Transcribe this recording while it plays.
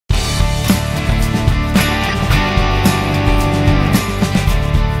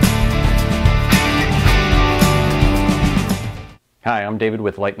Hi, I'm David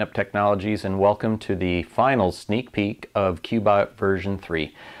with Lighten Up Technologies, and welcome to the final sneak peek of QBOT version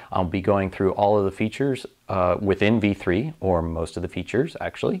 3. I'll be going through all of the features within V3, or most of the features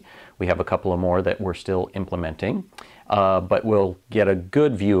actually. We have a couple of more that we're still implementing, but we'll get a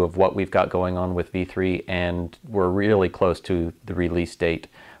good view of what we've got going on with V3, and we're really close to the release date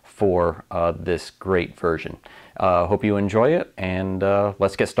for this great version. Hope you enjoy it, and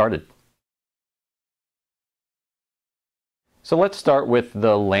let's get started. So let's start with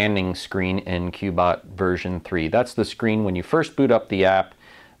the landing screen in QBOT version 3. That's the screen when you first boot up the app.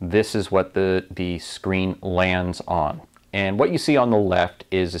 This is what the screen lands on. And what you see on the left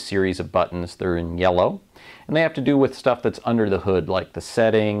is a series of buttons. They're in yellow, and they have to do with stuff that's under the hood, like the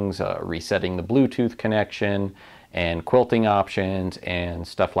settings, resetting the Bluetooth connection, and quilting options, and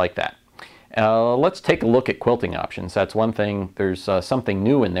stuff like that. Let's take a look at quilting options. That's one thing. There's something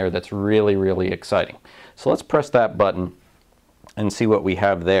new in there that's really, really exciting. So let's press that button and see what we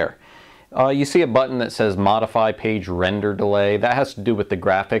have there. You see a button that says Modify Page Render Delay. That has to do with the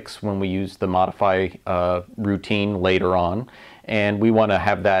graphics when we use the modify routine later on. And we want to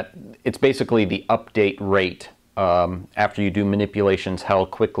have that, it's basically the update rate after you do manipulations, how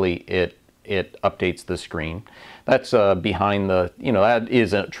quickly it updates the screen. That's behind the, that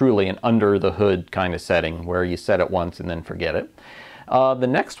is truly an under the hood kind of setting where you set it once and then forget it. The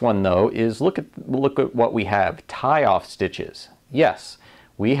next one though is look at what we have, tie-off stitches. Yes,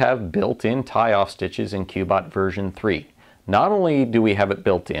 we have built-in tie-off stitches in QBOT version 3. Not only do we have it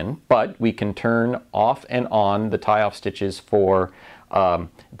built in, but we can turn off and on the tie-off stitches for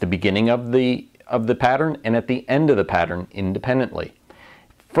the beginning of the pattern and at the end of the pattern independently.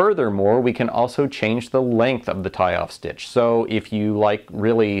 Furthermore, we can also change the length of the tie-off stitch. So if you like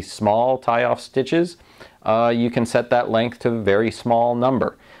really small tie-off stitches, you can set that length to a very small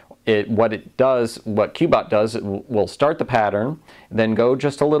number. What QBOT does, it will start the pattern, then go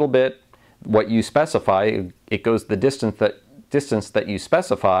just a little bit what you specify. It goes the distance that you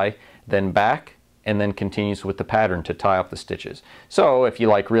specify, then back, and then continues with the pattern to tie off the stitches. So if you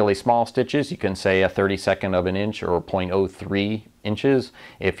like really small stitches, you can say a 32nd of an inch or 0.03 inches.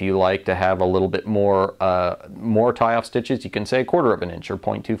 If you like to have a little bit more tie-off stitches, you can say 1/4 of an inch or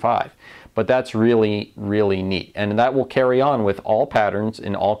 0.25. But that's really, really neat. And that will carry on with all patterns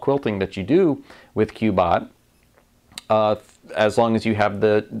in all quilting that you do with QBOT, as long as you have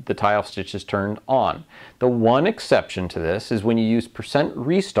the tie-off stitches turned on. The one exception to this is when you use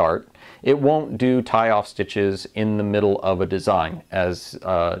 %restart, it won't do tie-off stitches in the middle of a design, as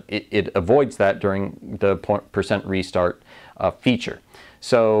it avoids that during the %restart feature.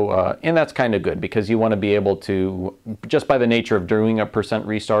 So, and that's kind of good because you want to be able to, just by the nature of doing a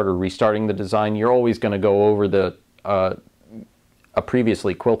 %restart or restarting the design, you're always going to go over a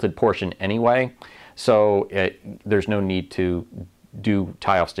previously quilted portion anyway. So there's no need to do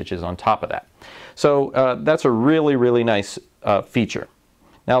tie-off stitches on top of that. So that's a really, really nice feature.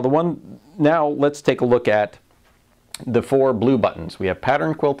 Now let's take a look at the 4 blue buttons. We have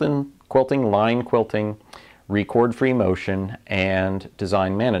pattern quilting, line quilting, record free motion, and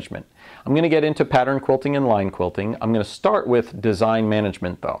design management. I'm going to get into pattern quilting and line quilting. I'm going to start with design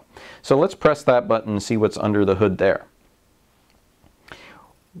management though. So let's press that button and see what's under the hood there.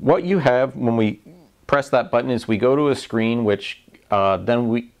 What you have when we press that button is we go to a screen which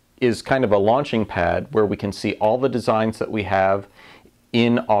is kind of a launching pad where we can see all the designs that we have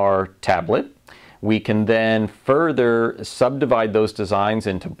in our tablet. We can then further subdivide those designs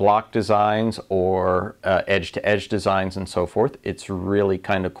into block designs or edge-to-edge designs and so forth. It's really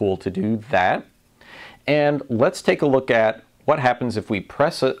kind of cool to do that. And let's take a look at what happens if we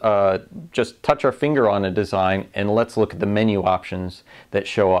press just touch our finger on a design, and let's look at the menu options that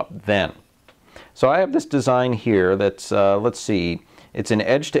show up then. So I have this design here that's, let's see, it's an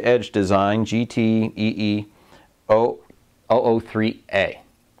edge-to-edge design, GTEE 003A.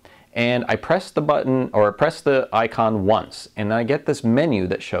 And I press the button, or I press the icon once, and I get this menu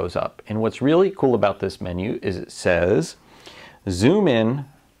that shows up. And what's really cool about this menu is it says zoom in,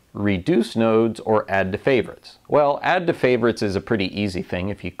 reduce nodes, or add to favorites. Well, add to favorites is a pretty easy thing.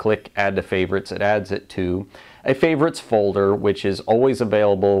 If you click add to favorites, it adds it to a favorites folder, which is always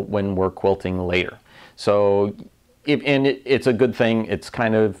available when we're quilting later. So, it's a good thing. It's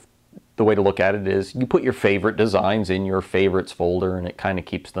kind of, the way to look at it is you put your favorite designs in your favorites folder, and it kind of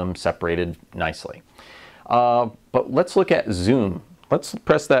keeps them separated nicely. But let's look at zoom. Let's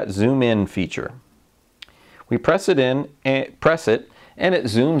press that zoom in feature. We press it in and and it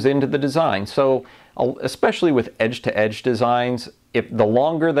zooms into the design. So especially with edge-to-edge designs, if the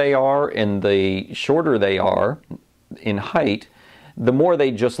longer they are and the shorter they are in height, the more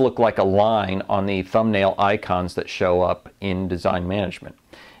they just look like a line on the thumbnail icons that show up in design management.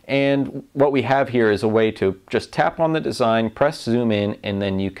 And what we have here is a way to just tap on the design, press zoom in, and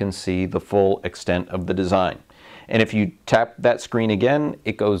then you can see the full extent of the design. And if you tap that screen again,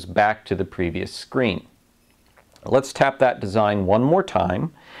 it goes back to the previous screen. Let's tap that design one more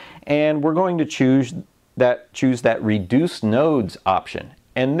time, and we're going to choose that reduce nodes option.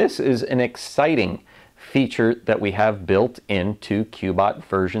 And this is an exciting feature that we have built into QBOT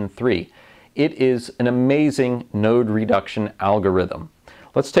version 3. It is an amazing node reduction algorithm.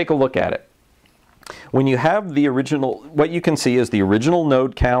 Let's take a look at it. When you have the original, what you can see is the original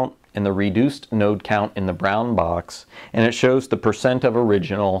node count and the reduced node count in the brown box, and it shows the percent of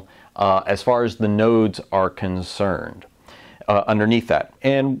original as far as the nodes are concerned underneath that.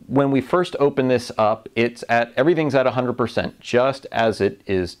 And when we first open this up, everything's at 100%, just as it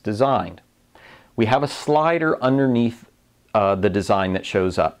is designed. We have a slider underneath the design that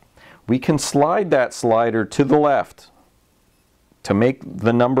shows up. We can slide that slider to the left to make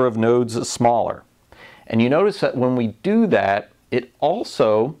the number of nodes smaller. And you notice that when we do that, it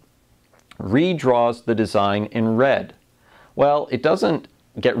also redraws the design in red. Well, it doesn't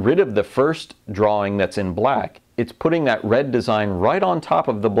get rid of the first drawing that's in black. It's putting that red design right on top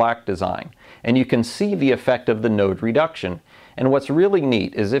of the black design. And you can see the effect of the node reduction. And what's really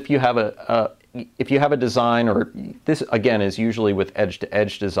neat is if you have a design, or this again is usually with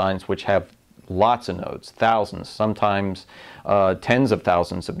edge-to-edge designs which have lots of nodes, thousands, sometimes tens of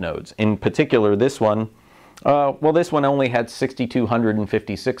thousands of nodes. In particular, this one, well, this one only had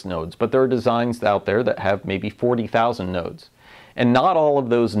 6,256 nodes, but there are designs out there that have maybe 40,000 nodes. And not all of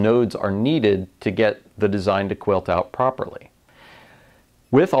those nodes are needed to get the design to quilt out properly.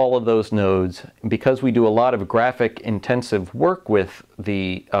 With all of those nodes, because we do a lot of graphic intensive work with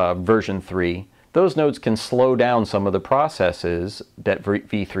the version 3, those nodes can slow down some of the processes that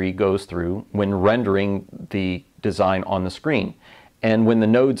V3 goes through when rendering the design on the screen. And when the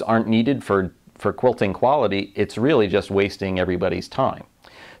nodes aren't needed for quilting quality, it's really just wasting everybody's time.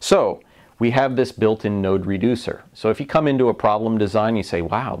 So we have this built-in node reducer. So if you come into a problem design, you say,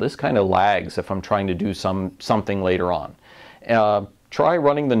 wow, this kind of lags if I'm trying to do something later on. Try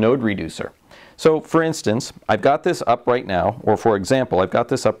running the node reducer. So for instance, I've got this up right now, or for example, I've got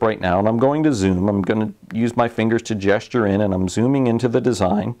this up right now, and I'm going to zoom. I'm going to use my fingers to gesture in, and I'm zooming into the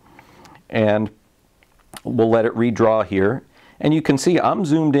design, and we'll let it redraw here. And you can see I'm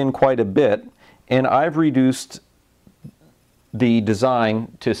zoomed in quite a bit, and I've reduced the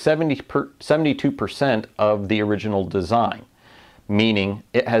design to 72% of the original design, meaning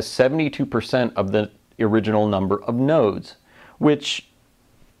it has 72% of the original number of nodes, which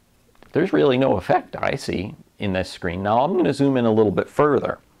there's really no effect I see in this screen. Now I'm going to zoom in a little bit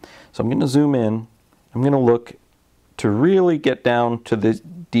further. So I'm going to zoom in. I'm going to look to really get down to the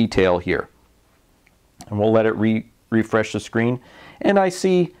detail here. And we'll let it refresh the screen. And I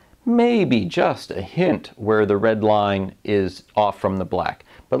see maybe just a hint where the red line is off from the black.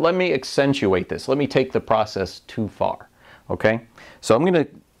 But let me accentuate this. Let me take the process too far. Okay? So I'm going to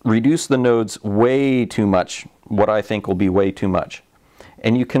reduce the nodes way too much, what I think will be way too much.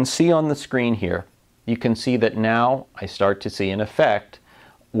 And you can see on the screen here, you can see that now I start to see an effect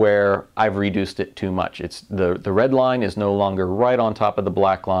where I've reduced it too much. It's the red line is no longer right on top of the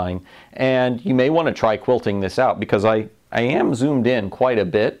black line. And you may want to try quilting this out because I am zoomed in quite a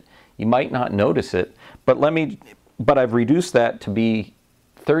bit. You might not notice it, but I've reduced that to be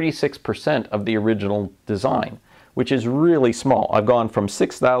 36% of the original design, which is really small. I've gone from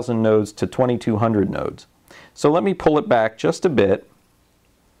 6,000 nodes to 2,200 nodes. So let me pull it back just a bit.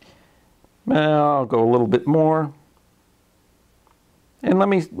 I'll go a little bit more. And let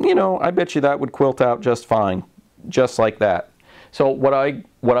me, I bet you that would quilt out just fine, just like that. So what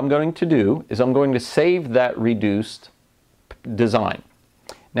I'm going to do is I'm going to save that reduced design.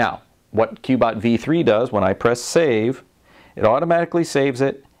 Now, what QBOT v3 does when I press save, it automatically saves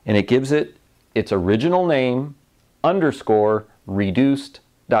it and it gives it its original name _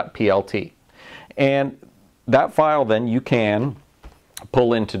 reduced.plt. And that file then you can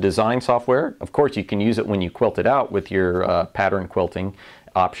pull into design software. Of course, you can use it when you quilt it out with your pattern quilting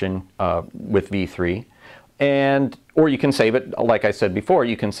option with V3. Or you can save it, like I said before,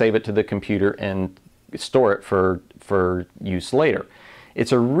 you can save it to the computer and store it for use later.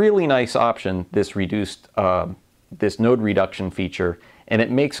 It's a really nice option, this this node reduction feature, and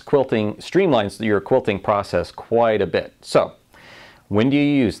it makes streamlines your quilting process quite a bit. So, when do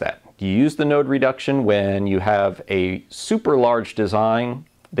you use that? You use the node reduction when you have a super large design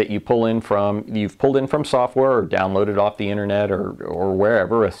that you've pulled in from software or downloaded off the internet or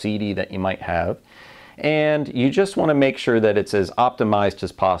wherever, a CD that you might have. And you just want to make sure that it's as optimized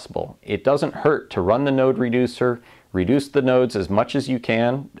as possible. It doesn't hurt to run the node reducer, reduce the nodes as much as you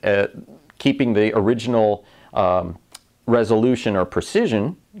can, keeping the original resolution or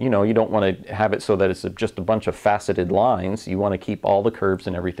precision. You know, you don't want to have it so that it's just a bunch of faceted lines. You want to keep all the curves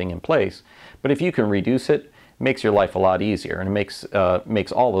and everything in place. But if you can reduce it, it makes your life a lot easier, and it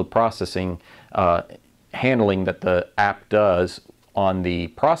makes all the processing handling that the app does on the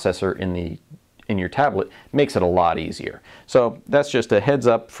processor in your tablet makes it a lot easier. So that's just a heads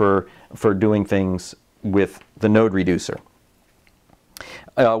up for doing things with the node reducer.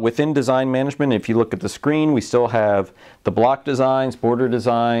 Within design management, if you look at the screen, we still have the block designs, border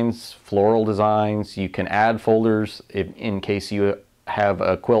designs, floral designs. You can add folders in case you have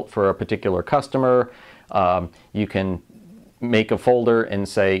a quilt for a particular customer. You can make a folder and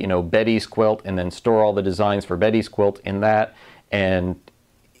say, you know, Betty's quilt, and then store all the designs for Betty's quilt in that. And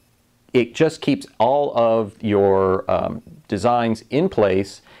it just keeps all of your designs in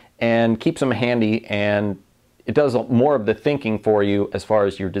place and keeps them handy, and it does more of the thinking for you as far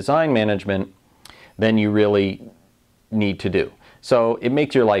as your design management than you really need to do. So it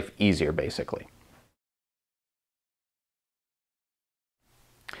makes your life easier, basically.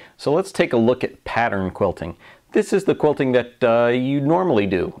 So let's take a look at pattern quilting. This is the quilting that you normally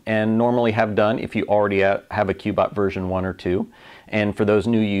do and normally have done if you already have a QBOT version 1 or 2. And for those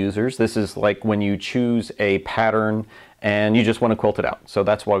new users, this is like when you choose a pattern and you just want to quilt it out. So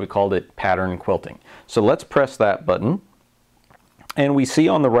that's why we called it pattern quilting. So let's press that button, and we see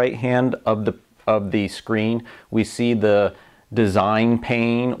on the right hand of the screen, we see the design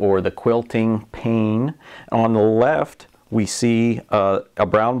pane or the quilting pane. On the left, we see a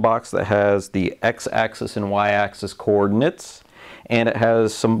brown box that has the x-axis and y-axis coordinates, and it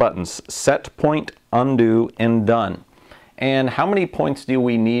has some buttons: set point, undo, and done. And how many points do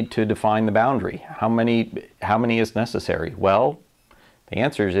we need to define the boundary? How many is necessary? Well, the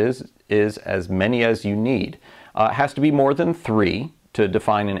answer is as many as you need. It has to be more than 3 to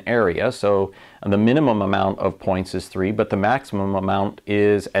define an area. So the minimum amount of points is 3, but the maximum amount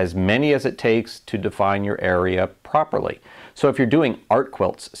is as many as it takes to define your area properly. So if you're doing art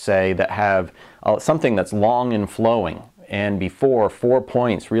quilts, say, that have something that's long and flowing, and before 4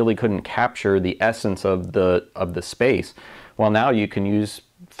 points really couldn't capture the essence of the space, well, now you can use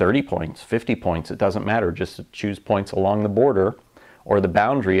 30 points, 50 points, it doesn't matter. Just choose points along the border or the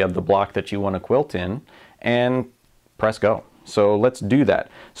boundary of the block that you want to quilt in and press go. So let's do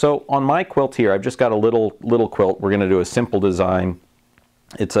that. So on my quilt here, I've just got a little quilt. We're going to do a simple design.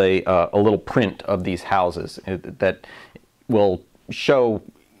 It's a little print of these houses that will show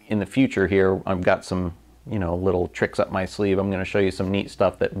in the future here. I've got some, you know, little tricks up my sleeve. I'm going to show you some neat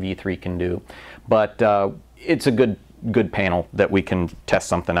stuff that V3 can do. But it's a good panel that we can test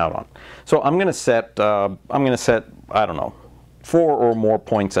something out on. So I'm going to set I don't know, 4 or more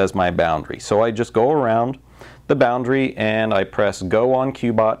points as my boundary. So I just go around the boundary and I press go on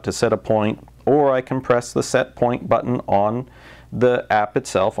QBOT to set a point, or I can press the set point button on the app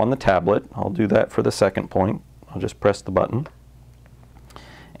itself on the tablet. I'll do that for the second point. I'll just press the button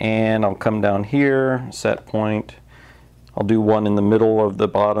and I'll come down here, set point. I'll do one in the middle of the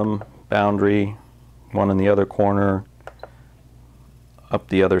bottom boundary, one in the other corner, up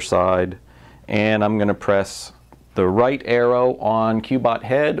the other side, and I'm going to press the right arrow on QBOT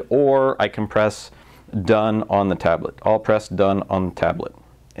head, or I can press done on the tablet. I'll press done on the tablet,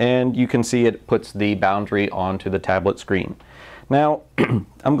 and you can see it puts the boundary onto the tablet screen. Now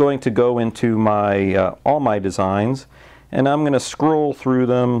I'm going to go into my all my designs, and I'm going to scroll through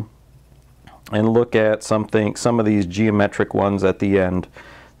them and look at some of these geometric ones at the end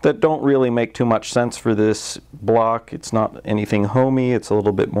that don't really make too much sense for this block. It's not anything homey, it's a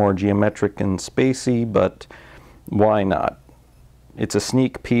little bit more geometric and spacey, but why not? It's a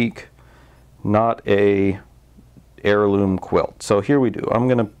sneak peek, not a heirloom quilt. So here we do. I'm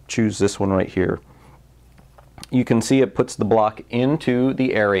going to choose this one right here. You can see it puts the block into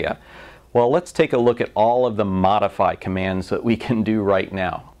the area. Well, let's take a look at all of the modify commands that we can do right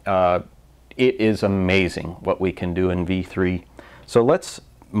now. It is amazing what we can do in V3. So let's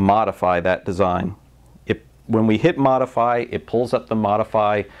modify that design. When we hit modify, it pulls up the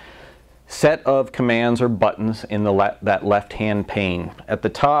modify set of commands or buttons in that left-hand pane. At the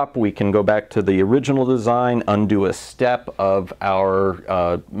top, we can go back to the original design, undo a step of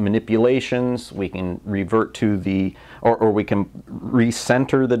our manipulations. We can revert to the, or we can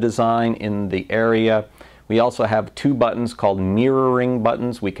recenter the design in the area. We also have 2 buttons called mirroring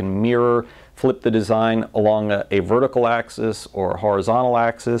buttons. We can mirror, flip the design along a vertical axis or a horizontal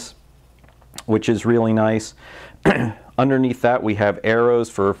axis, which is really nice. Underneath that we have arrows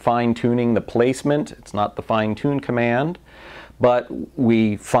for fine-tuning the placement. It's not the fine-tune command, but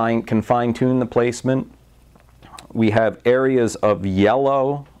we can fine-tune the placement. We have areas of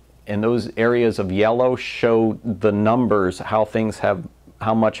yellow, and those areas of yellow show the numbers, how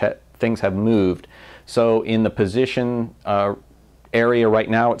much things have moved. So in the position area right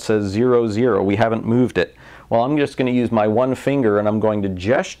now it says 0, 0. We haven't moved it. Well, I'm just going to use my one finger and I'm going to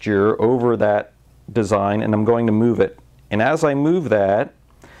gesture over that design and I'm going to move it. And as I move that,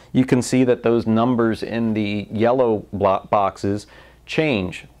 you can see that those numbers in the yellow boxes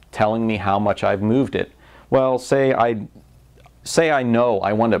change, telling me how much I've moved it. Well, say I know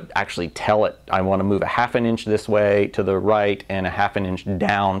I want to actually tell it I want to move a ½ an inch this way to the right and a ½ an inch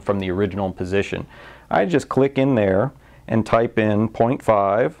down from the original position. I just click in there and type in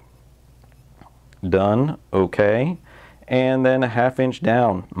 0.5, done, okay, and then a ½ inch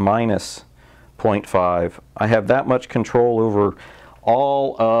down, minus 0.5. I have that much control over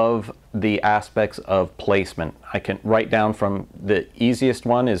all of the aspects of placement. I can write down from the easiest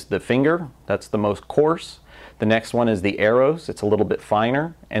one is the finger, that's the most coarse. The next one is the arrows, it's a little bit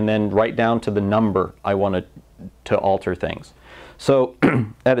finer, and then right down to the number I want to alter things. So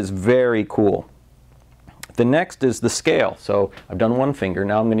that is very cool. The next is the scale. So I've done one finger,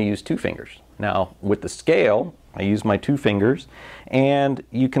 now I'm going to use two fingers. Now with the scale, I use my two fingers, and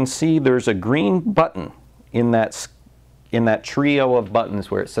you can see there's a green button in that trio of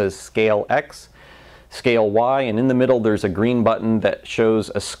buttons where it says Scale X, Scale Y, and in the middle there's a green button that shows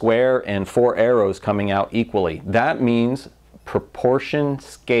a square and 4 arrows coming out equally. That means proportion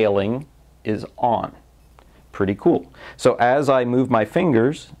scaling is on. Pretty cool. So as I move my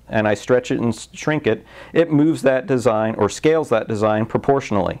fingers and I stretch it and shrink it, it moves that design or scales that design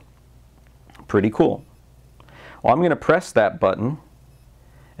proportionally. Pretty cool. Well, I'm going to press that button,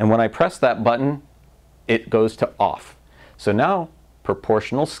 and when I press that button, it goes to off. So now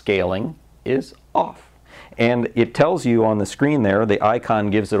proportional scaling is off. And it tells you on the screen there, the icon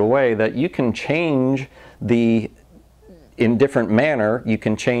gives it away, that you can change in different manner, you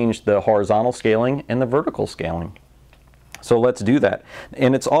can change the horizontal scaling and the vertical scaling. So let's do that.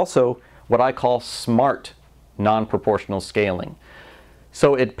 And it's also what I call smart non-proportional scaling.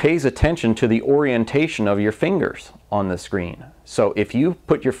 So it pays attention to the orientation of your fingers on the screen. So if you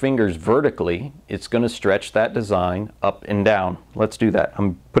put your fingers vertically, it's going to stretch that design up and down. Let's do that.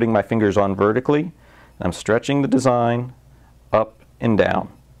 I'm putting my fingers on vertically, and I'm stretching the design up and down,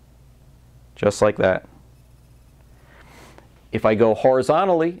 just like that. If I go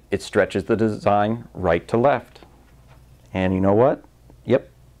horizontally, it stretches the design right to left. And you know what?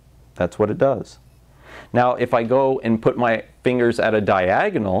 Yep, that's what it does. Now if I go and put my fingers at a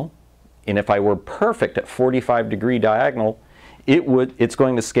diagonal, and if I were perfect at 45-degree diagonal, it's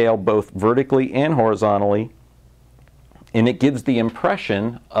going to scale both vertically and horizontally, and it gives the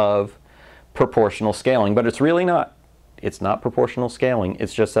impression of proportional scaling, but it's really not. It's not proportional scaling,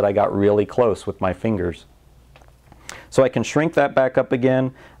 it's just that I got really close with my fingers. So I can shrink that back up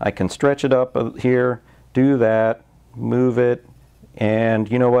again, I can stretch it up here, do that, move it, and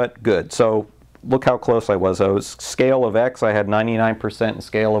you know what? Good. So look how close I was. Scale of X, I had 99%, and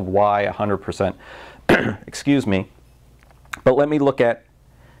scale of Y, 100%. Excuse me. But let me look at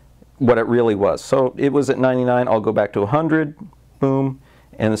what it really was. So it was at 99, I'll go back to 100, boom,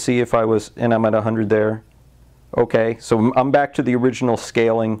 and see if and I'm at 100 there. Okay, so I'm back to the original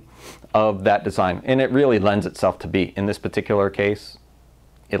scaling of that design, and it really lends itself to be, in this particular case,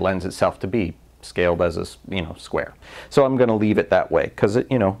 it lends itself to be scaled as a square. So I'm going to leave it that way because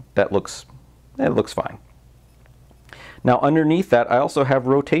that looks fine. Now underneath that I also have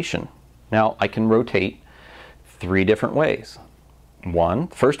rotation. Now I can rotate 3 different ways.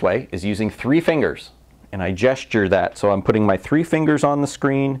 First way is using 3 fingers, and I gesture that, so I'm putting my 3 fingers on the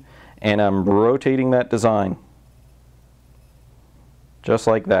screen and I'm rotating that design. Just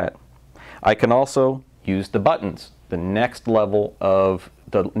like that. I can also use the buttons. The next level of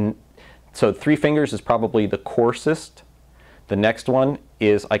so 3 fingers is probably the coarsest. The next one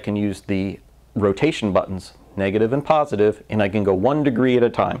is I can use the rotation buttons, negative and positive, and I can go 1 degree at a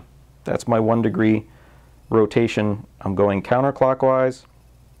time. That's my 1 degree rotation. I'm going counterclockwise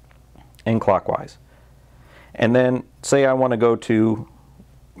and clockwise. And then say I want to go to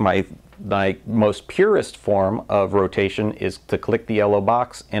my most purest form of rotation is to click the yellow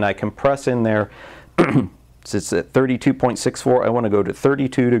box, and I can press in there. It's at 32.64, I want to go to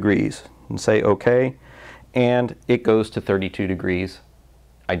 32 degrees and say OK, and it goes to 32 degrees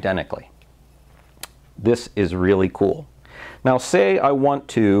identically. This is really cool. Now say I wanted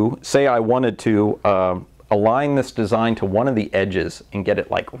to align this design to one of the edges and get it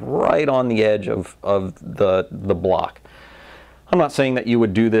like right on the edge of the block. I'm not saying that you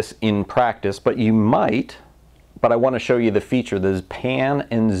would do this in practice, but you might. But I want to show you the feature, this pan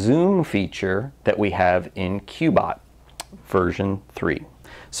and zoom feature that we have in QBOT version 3.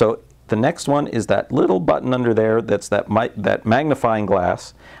 So the next one is that little button under there, that's that magnifying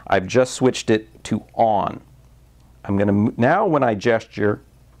glass. I've just switched it to on. I'm going to, now when I gesture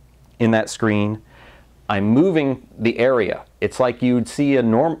in that screen, I'm moving the area. It's like you'd see a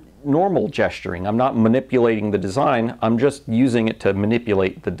normal gesturing. I'm not manipulating the design, I'm just using it to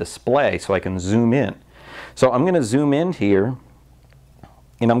manipulate the display so I can zoom in. So I'm going to zoom in here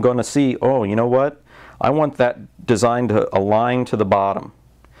and I'm going to see, oh, you know what? I want that design to align to the bottom.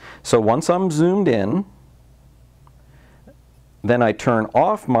 So once I'm zoomed in, then I turn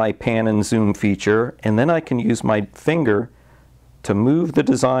off my pan and zoom feature, and then I can use my finger to move the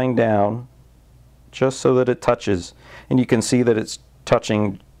design down just so that it touches. And you can see that it's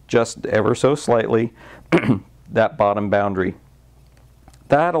touching just ever so slightly that bottom boundary.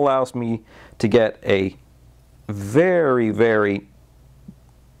 That allows me to get a very, very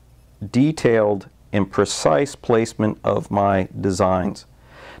detailed and precise placement of my designs.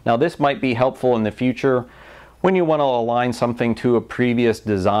 Now this might be helpful in the future when you want to align something to a previous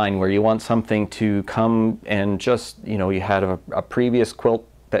design, where you want something to come and just, you know, you had a previous quilt,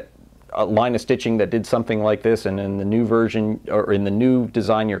 that a line of stitching that did something like this, and in the new version or in the new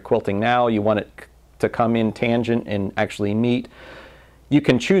design you're quilting now, you want it to come in tangent and actually meet. You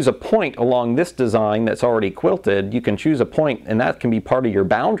can choose a point along this design that's already quilted. You can choose a point, and that can be part of your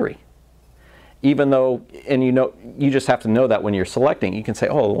boundary. Even though, and you know, you just have to know that when you're selecting, you can say,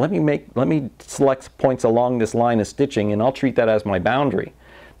 oh, let me select points along this line of stitching, and I'll treat that as my boundary.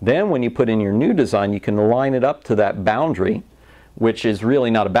 Then when you put in your new design, you can line it up to that boundary, which is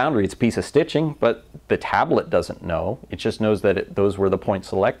really not a boundary, it's a piece of stitching, but the tablet doesn't know. It just knows that those were the points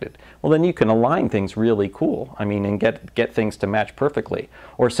selected. Well, then you can align things really cool. I mean, and get things to match perfectly.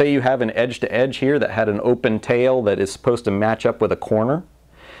 Or say you have an edge to edge here that had an open tail that is supposed to match up with a corner,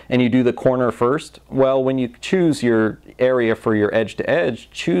 and you do the corner first. Well, when you choose your area for your edge to edge,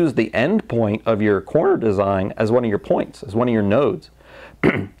 choose the end point of your corner design as one of your points, as one of your nodes.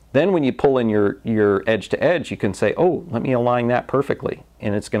 Then when you pull in your edge to edge, you can say, oh, let me align that perfectly,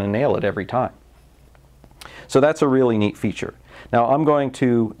 and it's going to nail it every time. So that's a really neat feature. Now I'm going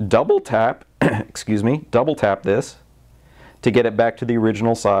to double tap, excuse me, double tap this to get it back to the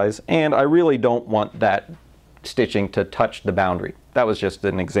original size, and I really don't want that stitching to touch the boundary. That was just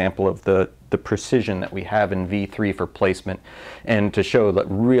an example of the precision that we have in V3 for placement, and to show that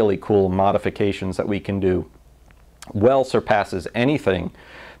really cool modifications that we can do well surpasses anything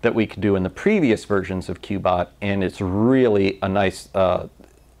that we could do in the previous versions of QBOT, and it's really a nice,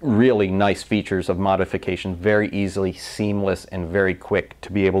 really nice features of modification, very easily, seamless, and very quick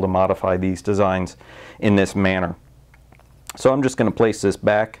to be able to modify these designs in this manner. So I'm just going to place this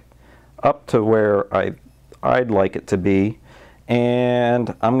back up to where I'd like it to be,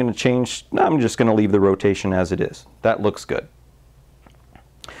 and I'm going to change, I'm just going to leave the rotation as it is. That looks good.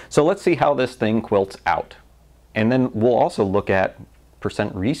 So let's see how this thing quilts out, and then we'll also look at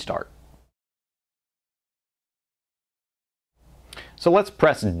 % restart. So let's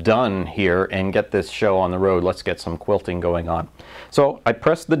press done here and get this show on the road. Let's get some quilting going on. So I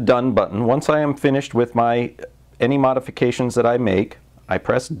press the done button. Once I am finished with any modifications that I make, I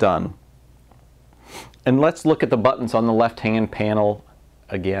press done. And let's look at the buttons on the left-hand panel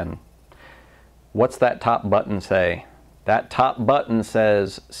again. What's that top button say? That top button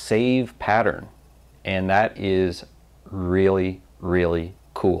says Save Pattern, and that is really, really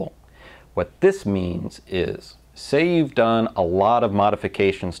cool. What this means is, say you've done a lot of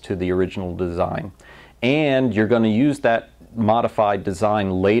modifications to the original design, and you're going to use that modified design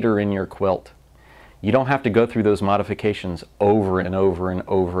later in your quilt. You don't have to go through those modifications over and over and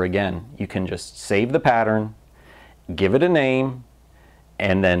over again. You can just save the pattern, give it a name,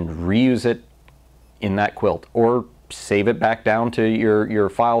 and then reuse it in that quilt, or save it back down to your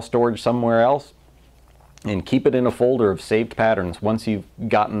file storage somewhere else and keep it in a folder of saved patterns once you've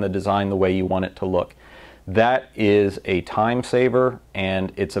gotten the design the way you want it to look. That is a time saver,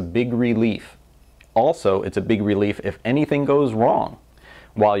 and it's a big relief. Also, it's a big relief if anything goes wrong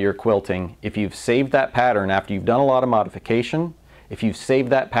while you're quilting. If you've saved that pattern after you've done a lot of modification, if you've saved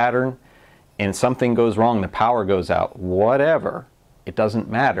that pattern and something goes wrong, the power goes out, whatever, it doesn't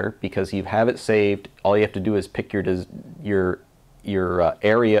matter because you have it saved. All you have to do is pick your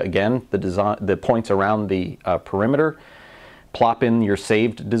area again, the points around the perimeter, plop in your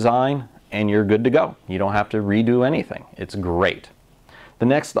saved design, and you're good to go. You don't have to redo anything. It's great. The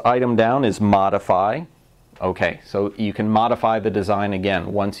next item down is modify. Okay, so you can modify the design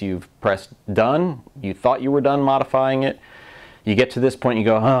again. Once you've pressed done, you thought you were done modifying it, You get to this point, you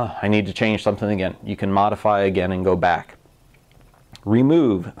go, oh, I need to change something again. You can modify again and go back.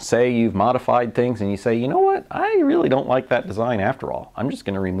 Remove. Say you've modified things and you say, you know what, I really don't like that design after all. I'm just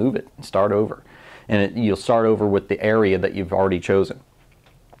going to remove it and start over. And you'll start over with the area that you've already chosen.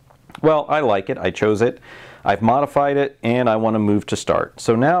 Well, I like it. I chose it. I've modified it and I want to move to start.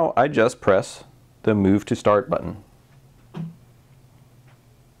 So now I just press the Move to Start button.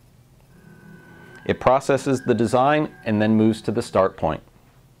 It processes the design and then moves to the start point.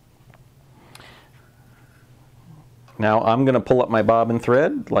 Now I'm going to pull up my bobbin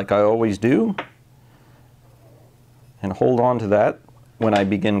thread like I always do and hold on to that when I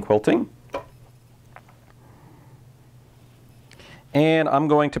begin quilting. And I'm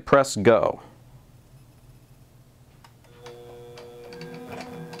going to press go.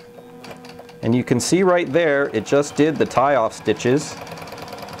 And you can see right there, it just did the tie-off stitches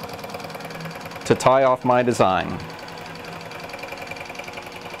to tie off my design.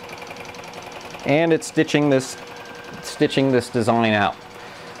 And it's stitching this design out.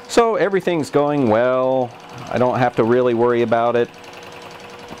 So everything's going well. I don't have to really worry about it.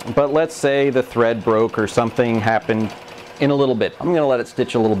 But let's say the thread broke or something happened in a little bit. I'm going to let it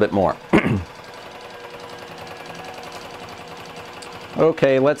stitch a little bit more.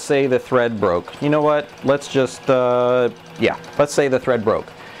 Okay, let's say the thread broke. You know what? Let's just, yeah, let's say the thread broke.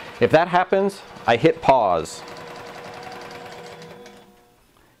 If that happens, I hit pause.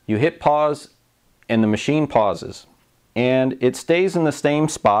 You hit pause and the machine pauses. And it stays in the same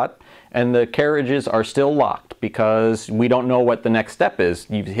spot and the carriages are still locked because we don't know what the next step is.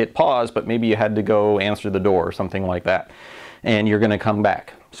 You hit pause, but maybe you had to go answer the door or something like that. And you're going to come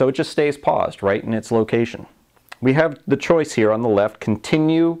back. So it just stays paused right in its location. We have the choice here on the left,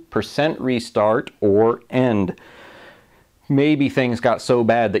 continue, %restart, or end. Maybe things got so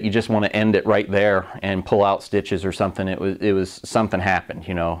bad that you just want to end it right there and pull out stitches or something. It was something happened,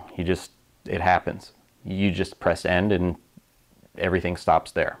 you know. It happens. You just press end and everything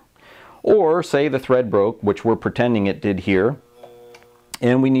stops there. Or say the thread broke, which we're pretending it did here,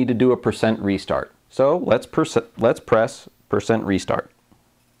 and we need to do a %restart. So let's press %restart.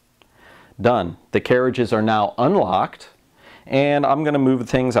 Done. The carriages are now unlocked, and I'm going to move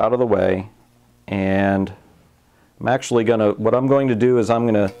things out of the way, and what I'm going to do is I'm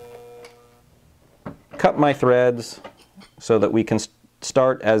going to cut my threads so that we can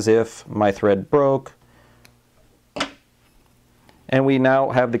start as if my thread broke, and we now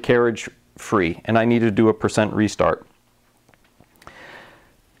have the carriage free, and I need to do a %restart.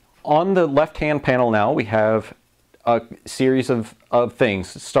 On the left-hand panel now we have a series of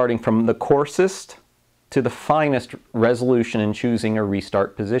things, starting from the coarsest to the finest resolution in choosing a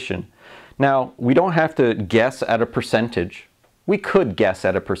restart position. Now, we don't have to guess at a percentage. We could guess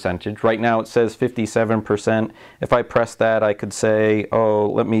at a percentage. Right now it says 57%. If I press that, I could say, oh,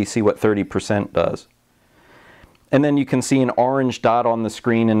 let me see what 30% does. And then you can see an orange dot on the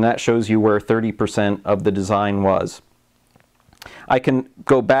screen, and that shows you where 30% of the design was. I can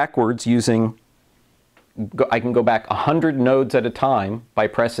go backwards I can go back 100 nodes at a time by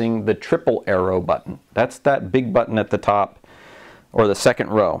pressing the triple arrow button. That's that big button at the top, or the second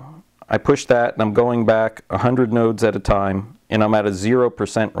row. I push that and I'm going back 100 nodes at a time, and I'm at a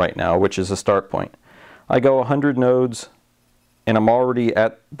 0% right now, which is a start point. I go 100 nodes and I'm already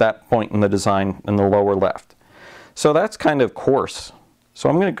at that point in the design in the lower left. So that's kind of coarse. So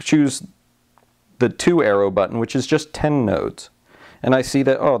I'm going to choose the 2 arrow button, which is just 10 nodes. And I see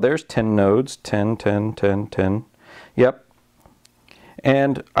that, oh, there's 10 nodes, 10, 10, 10, 10. Yep.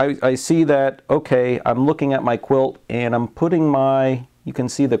 And I see that, okay, I'm looking at my quilt and I'm putting you can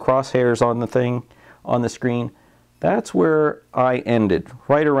see the crosshairs on the thing, on the screen. That's where I ended,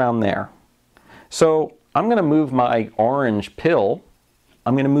 right around there. So I'm going to move my orange pill.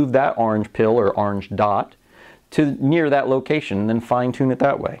 I'm going to move that orange pill or orange dot to near that location and then fine tune it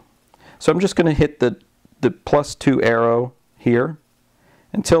that way. So I'm just going to hit the +2 arrow here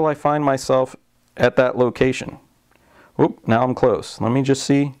until I find myself at that location. Oop, now I'm close. Let me just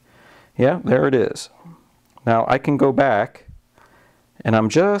see. Yeah, there it is. Now I can go back and I'm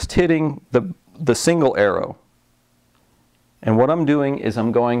just hitting the single arrow. And what I'm doing is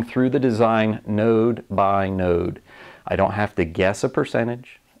I'm going through the design node by node. I don't have to guess a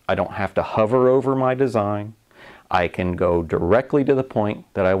percentage. I don't have to hover over my design. I can go directly to the point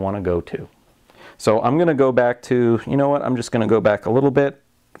that I want to go to. So I'm going to go back to, you know what, I'm just going to go back a little bit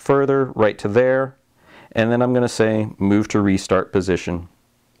further, right to there, and then I'm going to say move to restart position.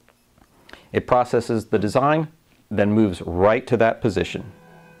 It processes the design, then moves right to that position,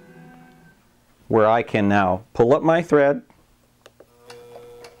 where I can now pull up my thread,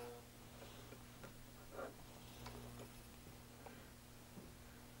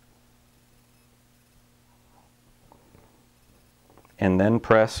 and then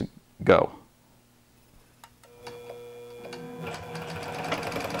press go.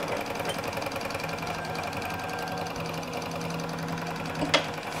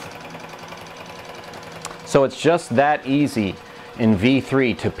 So it's just that easy in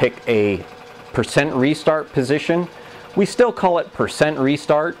V3 to pick a percent restart position. We still call it percent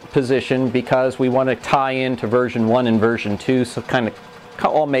restart position because we want to tie into version 1 and version 2, so kind of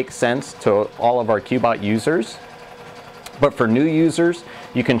all makes sense to all of our QBOT users. But for new users,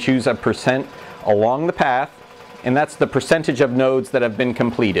 you can choose a percent along the path, and that's the percentage of nodes that have been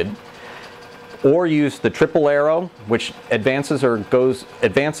completed. Or use the triple arrow, which advances or goes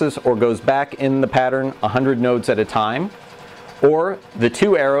back in the pattern 100 nodes at a time. Or the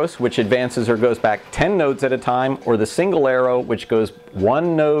 2 arrows, which advances or goes back 10 nodes at a time, or the single arrow, which goes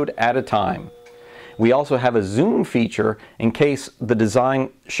 1 node at a time. We also have a zoom feature in case the design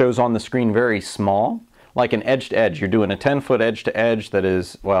shows on the screen very small, like an edge to edge. You're doing a 10-foot edge to edge that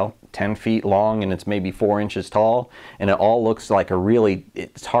is, well, 10 feet long and it's maybe 4 inches tall, and it all looks like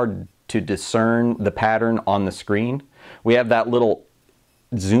it's hard to discern the pattern on the screen. We have that little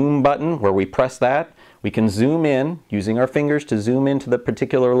zoom button where we press that. We can zoom in using our fingers to zoom into the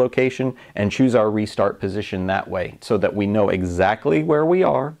particular location and choose our restart position that way so that we know exactly where we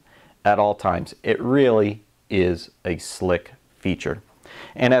are at all times. It really is a slick feature.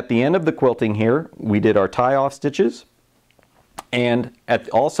 And at the end of the quilting here, we did our tie-off stitches. And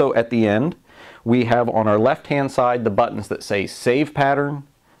also at the end, we have on our left-hand side the buttons that say Save Pattern,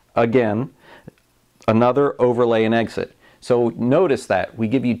 again, another overlay and exit. So notice that we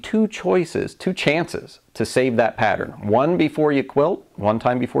give you 2 choices, 2 chances to save that pattern. One before you quilt, one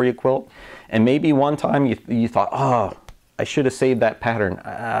time before you quilt, and maybe one time you thought, oh, I should have saved that pattern.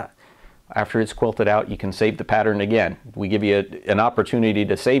 After it's quilted out, you can save the pattern again. We give you an opportunity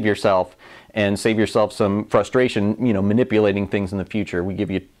to save yourself and save yourself some frustration, manipulating things in the future. We give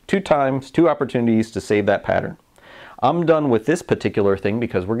you 2 opportunities to save that pattern. I'm done with this particular thing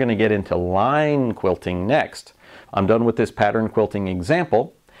because we're going to get into line quilting next. I'm done with this pattern quilting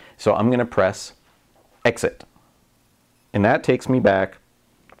example, so I'm going to press exit. And that takes me back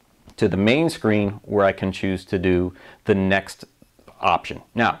to the main screen where I can choose to do the next option.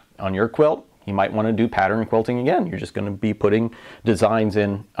 Now, on your quilt, you might want to do pattern quilting again. You're just going to be putting designs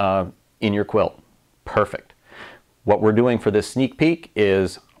in your quilt. Perfect. What we're doing for this sneak peek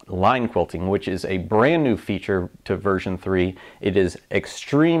is line quilting, which is a brand new feature to version 3. It is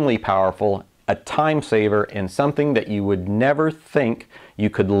extremely powerful, a time saver, and something that you would never think you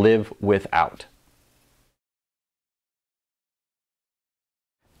could live without.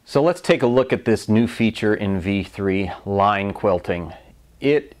 So let's take a look at this new feature in V3, line quilting.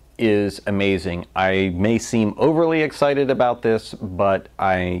 It is amazing. I may seem overly excited about this, but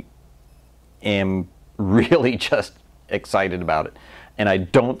I am really just excited about it. And I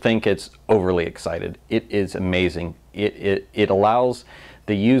don't think it's overly excited. It is amazing. It allows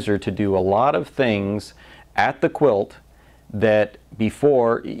the user to do a lot of things at the quilt that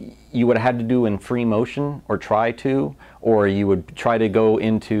before you would have had to do in free motion or try to, or you would try to go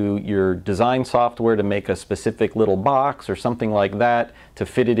into your design software to make a specific little box or something like that to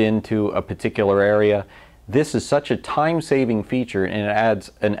fit it into a particular area. This is such a time-saving feature, and it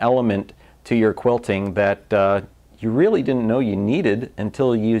adds an element to your quilting that you really didn't know you needed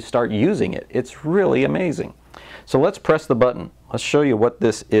until you start using it. It's really amazing. So let's press the button. Let's show you what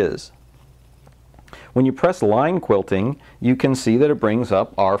this is. When you press line quilting, you can see that it brings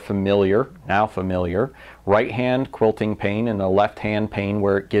up our now familiar, right-hand quilting pane and the left-hand pane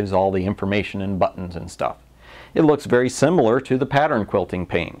where it gives all the information and buttons and stuff. It looks very similar to the pattern quilting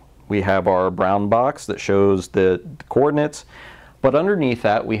pane. We have our brown box that shows the coordinates, but underneath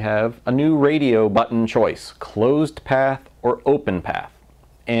that we have a new radio button choice, closed path or open path.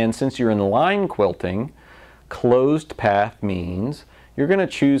 And since you're in line quilting, closed path means you're going to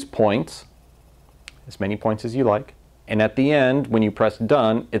choose points, as many points as you like, and at the end when you press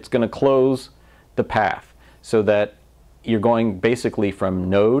done, it's going to close the path so that you're going basically from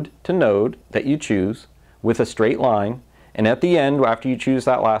node to node that you choose with a straight line, and at the end, after you choose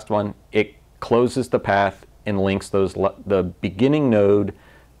that last one, it closes the path and links the beginning node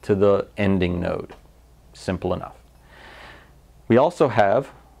to the ending node. Simple enough. We also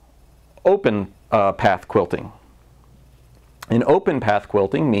have open path quilting. And open path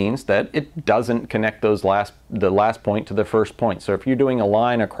quilting means that it doesn't connect the last point to the first point. So if you're doing a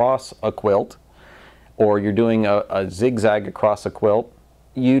line across a quilt, or you're doing a zigzag across a quilt,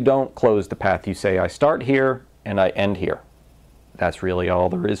 you don't close the path. You say, I start here and I end here. That's really all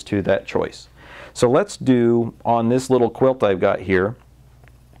there is to that choice. So let's do, on this little quilt I've got here,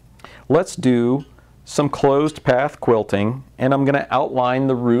 let's do some closed path quilting, and I'm going to outline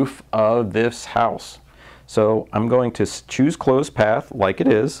the roof of this house. So I'm going to choose closed path like it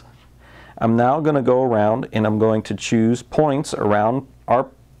is. I'm now going to go around and I'm going to choose points around our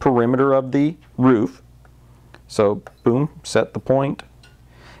perimeter of the roof. So boom, set the point.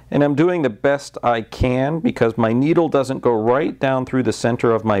 And I'm doing the best I can because my needle doesn't go right down through the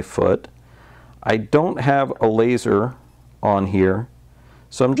center of my foot. I don't have a laser on here,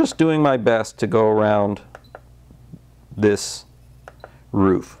 so I'm just doing my best to go around this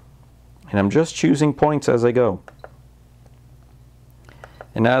roof. And I'm just choosing points as I go.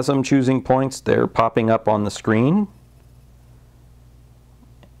 And as I'm choosing points, they're popping up on the screen.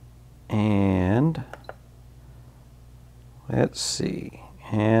 And let's see.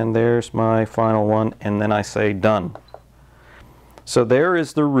 And there's my final one, and then I say done. So there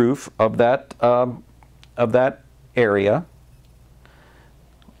is the roof of that area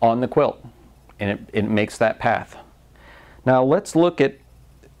on the quilt, and it makes that path. Now let's look at,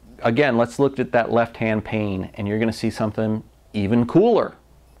 again, let's look at that left-hand pane, and you're going to see something even cooler.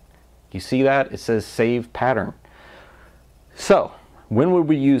 You see that? It says Save Pattern. So when would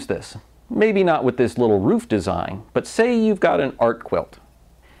we use this? Maybe not with this little roof design, but say you've got an art quilt.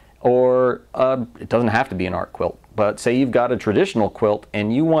 Or it doesn't have to be an art quilt, but say you've got a traditional quilt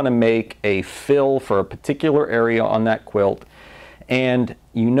and you want to make a fill for a particular area on that quilt, and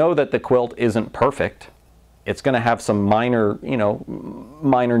you know that the quilt isn't perfect. It's going to have some minor,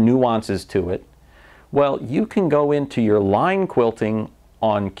 minor nuances to it. Well, you can go into your line quilting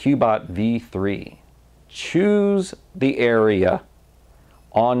on QBOT V3. Choose the area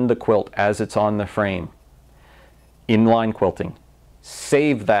on the quilt as it's on the frame in line quilting.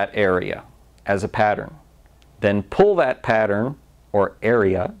 Save that area as a pattern. Then pull that pattern or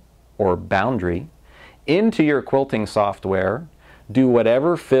area or boundary into your quilting software. Do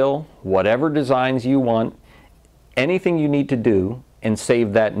whatever fill, whatever designs you want, anything you need to do, and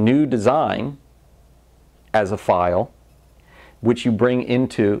save that new design as a file, which you bring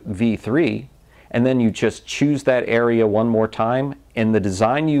into V3, and then you just choose that area one more time, and the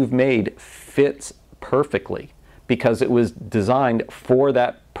design you've made fits perfectly because it was designed for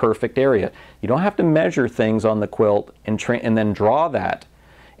that perfect area. You don't have to measure things on the quilt and then draw that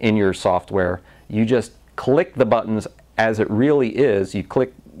in your software. You just click the buttons as it really is. You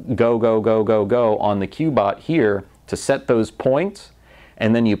click go, go, go, go, go on the QBOT here to set those points,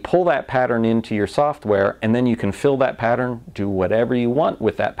 and then you pull that pattern into your software, and then you can fill that pattern, do whatever you want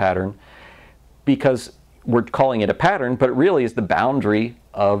with that pattern, because we're calling it a pattern, but it really is the boundary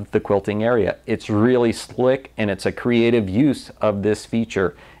of the quilting area. It's really slick, and it's a creative use of this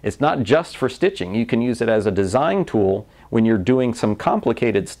feature. It's not just for stitching. You can use it as a design tool when you're doing some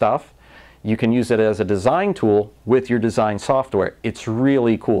complicated stuff. You can use it as a design tool with your design software. It's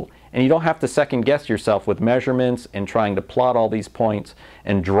really cool. And you don't have to second guess yourself with measurements and trying to plot all these points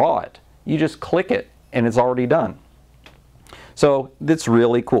and draw it. You just click it and it's already done. So that's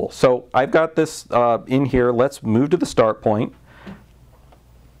really cool. So I've got this in here. Let's move to the start point.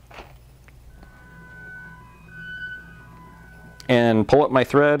 And pull up my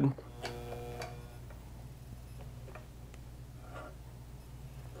thread.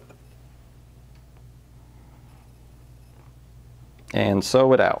 And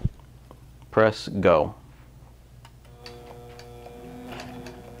sew it out. Press go.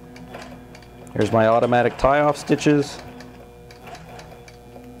 Here's my automatic tie-off stitches.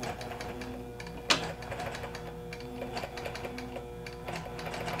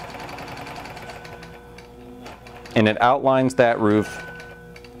 And it outlines that roof.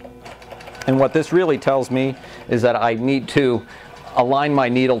 And what this really tells me is that I need to align my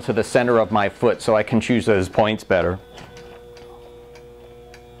needle to the center of my foot so I can choose those points better.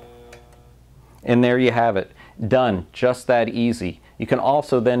 And there you have it. Done. Just that easy. You can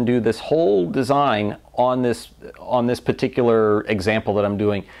also then do this whole design on this particular example that I'm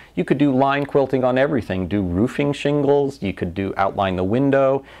doing. You could do line quilting on everything. Do roofing shingles. You could do outline the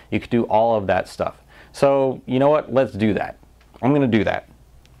window. You could do all of that stuff. So you know what? Let's do that. I'm going to do that.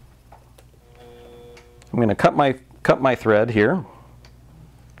 I'm going to cut my thread here.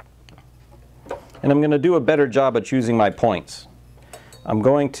 And I'm going to do a better job at choosing my points. I'm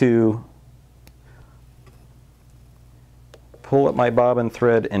going to pull up my bobbin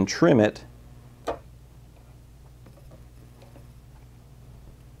thread and trim it.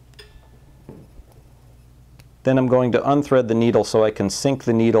 Then I'm going to unthread the needle so I can sink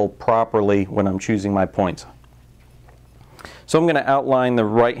the needle properly when I'm choosing my points. So I'm going to outline the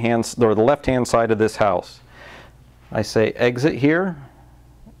right hand or the left hand side of this house. I say exit here,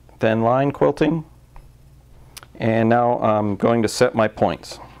 then line quilting, and now I'm going to set my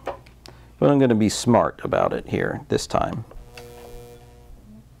points. But I'm going to be smart about it here this time.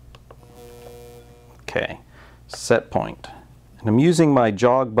 Okay, set point. And I'm using my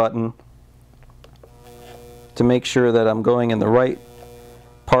jog button to make sure that I'm going in the right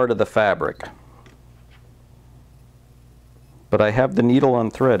part of the fabric. But I have the needle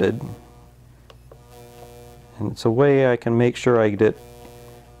unthreaded, and it's a way I can make sure I get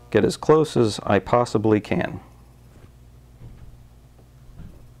as close as I possibly can.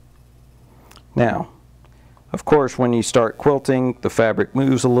 Now, of course, when you start quilting, the fabric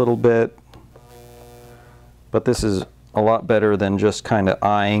moves a little bit, but this is a lot better than just kind of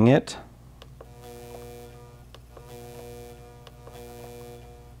eyeing it.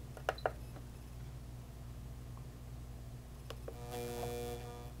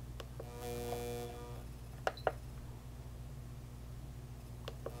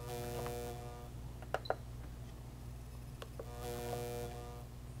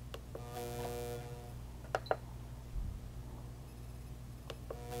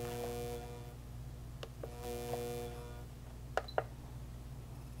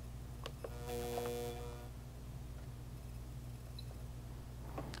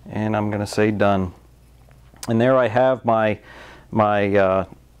 And I'm going to say done. And there I have my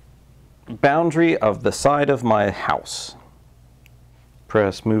boundary of the side of my house.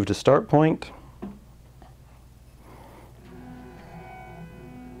 Press move to start point.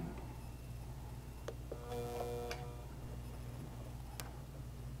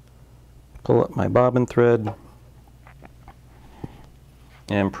 Pull up my bobbin thread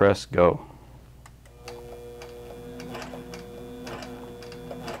and press go.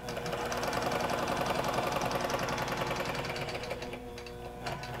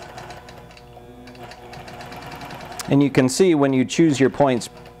 And you can see when you choose your points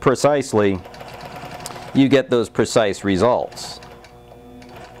precisely, you get those precise results.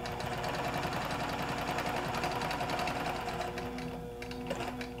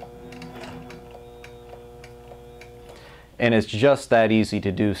 And it's just that easy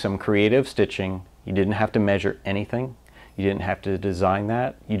to do some creative stitching. You didn't have to measure anything. You didn't have to design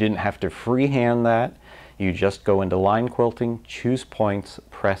that. You didn't have to freehand that. You just go into line quilting, choose points,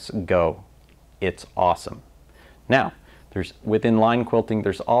 press go. It's awesome. Now, within line quilting,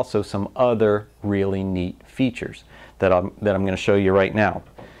 there's also some other really neat features that I'm going to show you right now.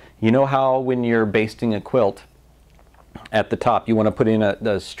 You know how when you're basting a quilt, at the top you want to put in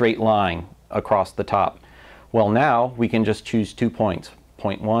a straight line across the top. Well, now we can just choose 2 points,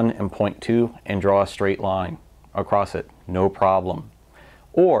 point 1 and point 2, and draw a straight line across it, no problem.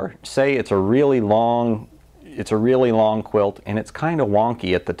 Or say it's a really long quilt and it's kind of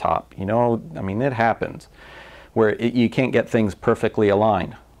wonky at the top. You know, I mean, it happens where you can't get things perfectly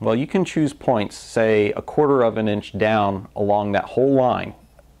aligned. Well, you can choose points, say 1/4 of an inch down along that whole line,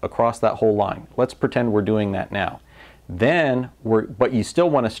 across that whole line. Let's pretend we're doing that now. Then, but you still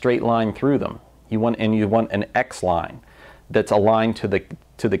want a straight line through them. You want an X line that's aligned to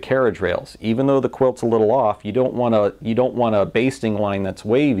the carriage rails. Even though the quilt's a little off, you don't want a basting line that's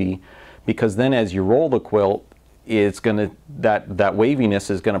wavy, because then as you roll the quilt, that waviness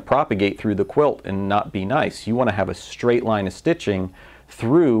is going to propagate through the quilt and not be nice. You want to have a straight line of stitching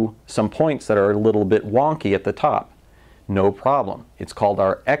through some points that are a little bit wonky at the top. No problem. It's called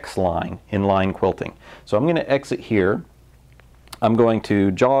our X line in line quilting. So I'm going to exit here. I'm going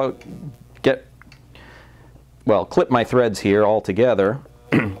to clip my threads here all together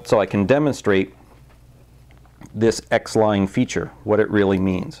so I can demonstrate this X line feature, what it really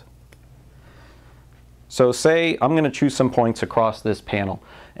means. So say I'm going to choose some points across this panel,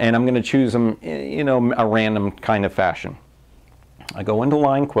 and I'm going to choose them, you know, a random kind of fashion. I go into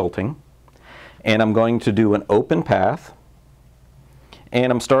line quilting, and I'm going to do an open path,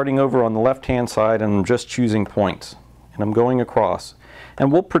 and I'm starting over on the left hand side, and I'm just choosing points, and I'm going across. And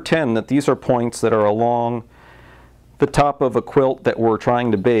we'll pretend that these are points that are along the top of a quilt that we're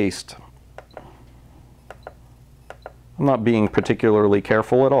trying to baste. I'm not being particularly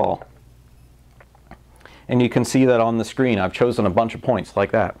careful at all. And you can see that on the screen. I've chosen a bunch of points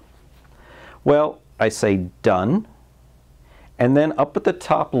like that. Well, I say done. And then up at the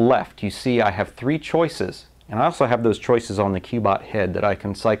top left, you see I have 3 choices. And I also have those choices on the QBOT head that I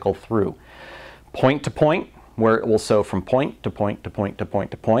can cycle through. Point to point, where it will sew from point to point to point to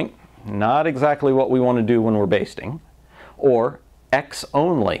point to point. Not exactly what we want to do when we're basting. Or X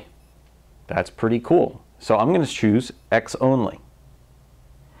only. That's pretty cool. So I'm going to choose X only.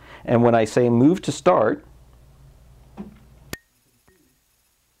 And when I say move to start,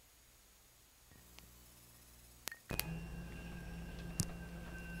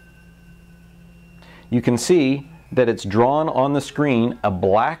 you can see that it's drawn on the screen a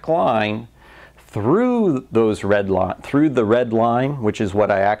black line through through the red line, which is what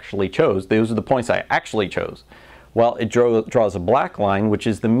I actually chose. Those are the points I actually chose. Well, it draws a black line, which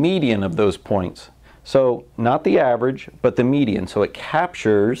is the median of those points. So not the average, but the median. So it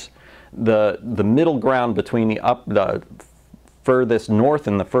captures the middle ground between the furthest north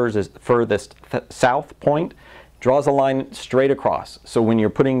and the furthest south point, draws a line straight across. So when you're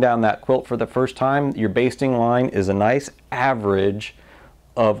putting down that quilt for the first time, your basting line is a nice average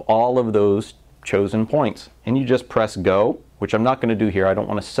of all of those chosen points. And you just press go, which I'm not going to do here. I don't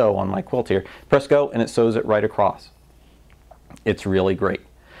want to sew on my quilt here. Press go and it sews it right across. It's really great.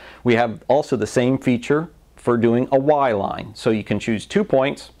 We have also the same feature for doing a Y line. So you can choose 2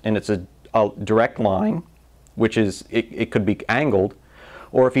 points and it's a direct line, which is, it could be angled.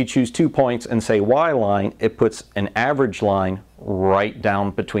 Or if you choose 2 points and say Y line, it puts an average line right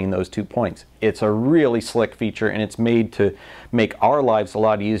down between those 2 points. It's a really slick feature, and it's made to make our lives a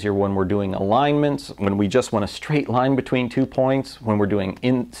lot easier when we're doing alignments, when we just want a straight line between 2 points, when we're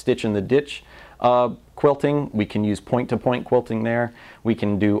doing stitch in the ditch quilting. We can use point-to-point quilting there. We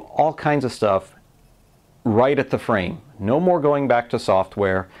can do all kinds of stuff right at the frame. No more going back to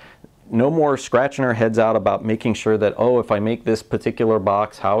software. No more scratching our heads out about making sure that, oh, if I make this particular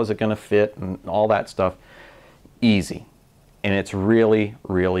box, how is it going to fit, and all that stuff. Easy. And it's really,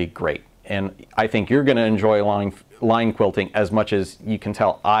 really great. And I think you're going to enjoy line quilting as much as you can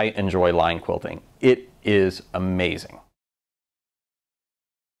tell I enjoy line quilting. It is amazing.